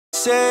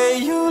say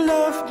you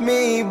love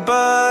me,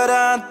 but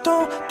I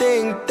don't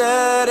think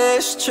that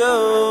it's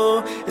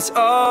true. It's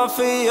all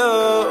for you,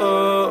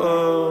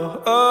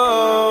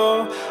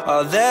 all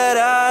that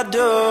I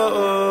do.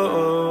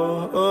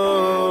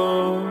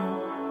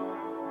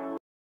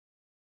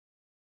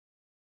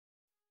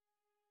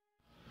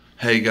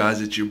 Hey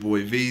guys, it's your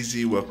boy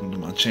VZ. Welcome to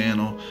my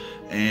channel,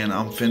 and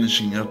I'm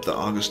finishing up the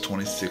August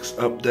 26th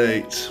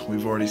update.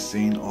 We've already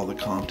seen all the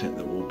content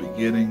that we'll be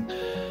getting,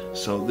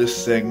 so this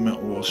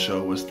segment will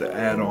show us the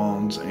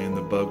add-ons and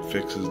the bug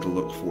fixes to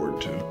look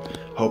forward to.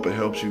 Hope it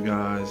helps you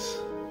guys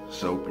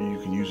so you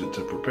can use it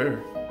to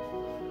prepare.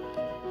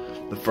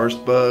 The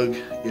first bug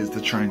is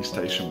the train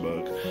station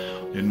bug.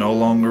 You'll no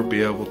longer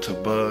be able to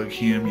bug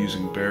him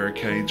using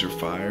barricades or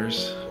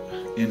fires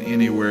in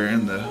anywhere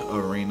in the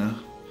arena.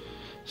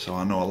 So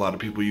I know a lot of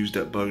people use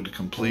that bug to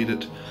complete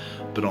it,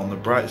 but on the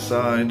bright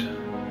side,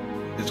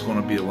 it's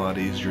going to be a lot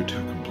easier to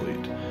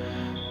complete.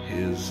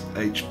 His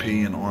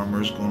HP and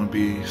armor is going to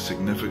be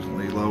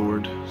significantly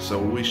lowered, so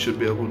we should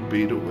be able to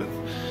beat it with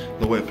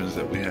the weapons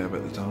that we have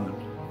at the time.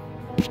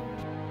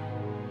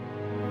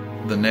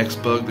 The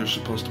next bug they're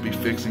supposed to be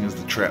fixing is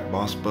the trap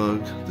boss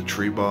bug, the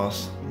tree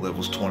boss,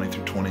 levels 20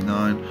 through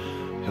 29.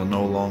 He'll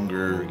no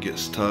longer get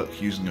stuck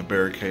using a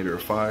barricade or a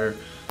fire,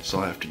 so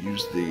I have to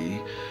use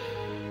the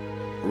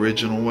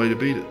original way to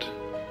beat it.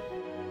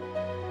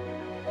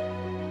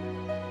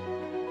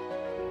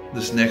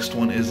 This next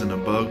one isn't a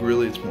bug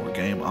really, it's more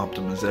game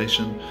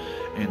optimization,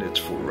 and it's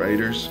for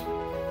raiders.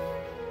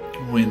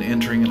 When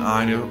entering an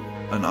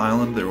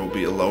island, there will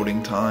be a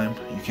loading time.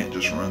 You can't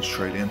just run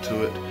straight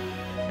into it,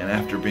 and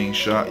after being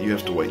shot you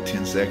have to wait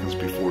 10 seconds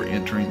before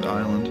entering the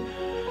island,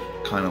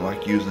 kind of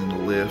like using the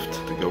lift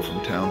to go from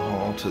town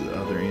hall to the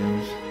other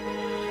ends.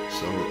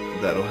 So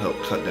that'll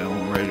help cut down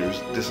on raiders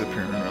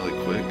disappearing really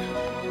quick.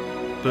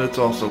 But it's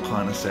also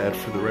kind of sad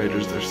for the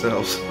raiders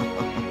themselves.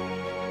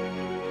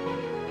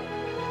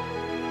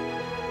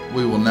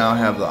 We will now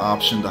have the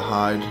option to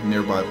hide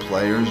nearby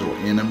players or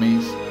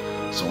enemies.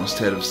 So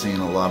instead of seeing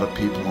a lot of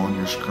people on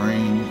your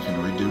screen, you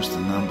can reduce the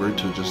number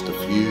to just a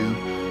few,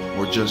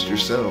 or just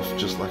yourself,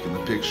 just like in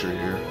the picture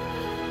here.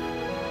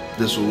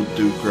 This will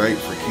do great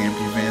for camp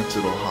events.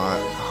 It'll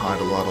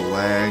hide a lot of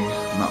lag,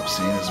 not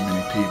seeing as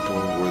many people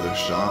or their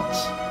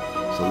shots.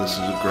 So this is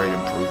a great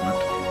improvement.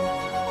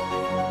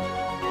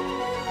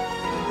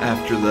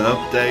 After the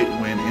update,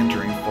 when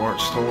entering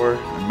Farstar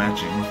and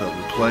matching with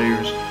other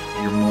players,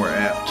 you're more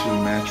apt to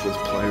match with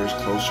players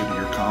closer to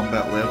your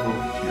combat level,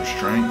 your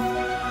strength.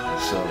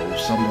 So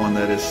someone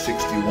that is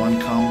 61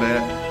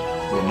 combat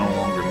will no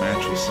longer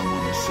match with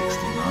someone that's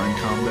 69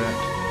 combat.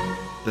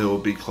 They will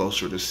be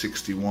closer to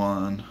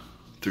 61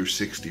 through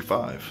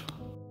 65.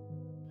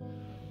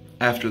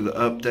 After the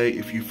update,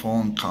 if you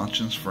fall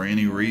unconscious for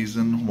any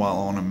reason while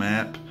on a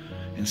map,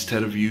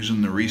 instead of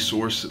losing the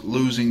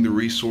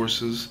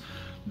resources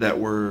that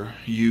were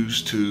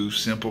used to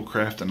simple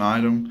craft an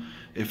item,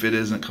 if it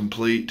isn't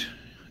complete,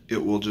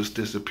 it will just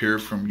disappear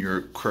from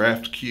your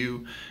craft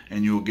queue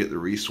and you'll get the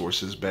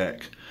resources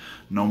back.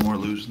 No more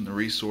losing the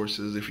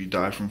resources if you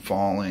die from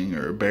falling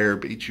or a bear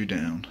beats you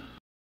down.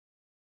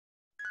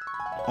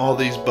 All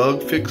these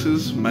bug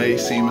fixes may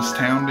seem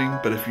astounding,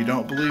 but if you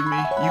don't believe me,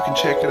 you can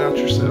check it out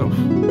yourself.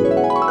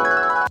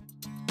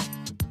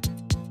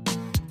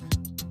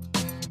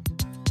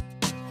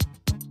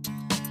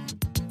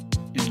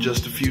 In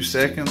just a few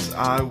seconds,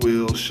 I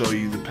will show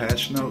you the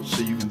patch notes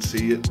so you can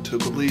see it to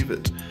believe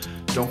it.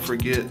 Don't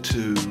forget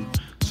to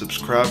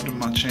subscribe to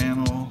my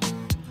channel,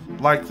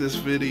 like this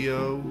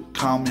video,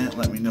 comment,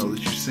 let me know that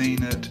you've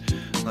seen it,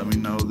 let me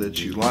know that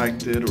you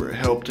liked it or it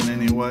helped in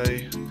any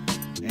way,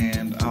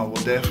 and I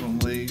will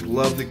definitely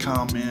love the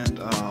comment.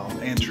 I'll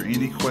answer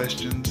any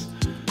questions.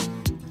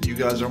 You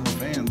guys are my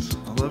fans.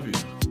 I love you.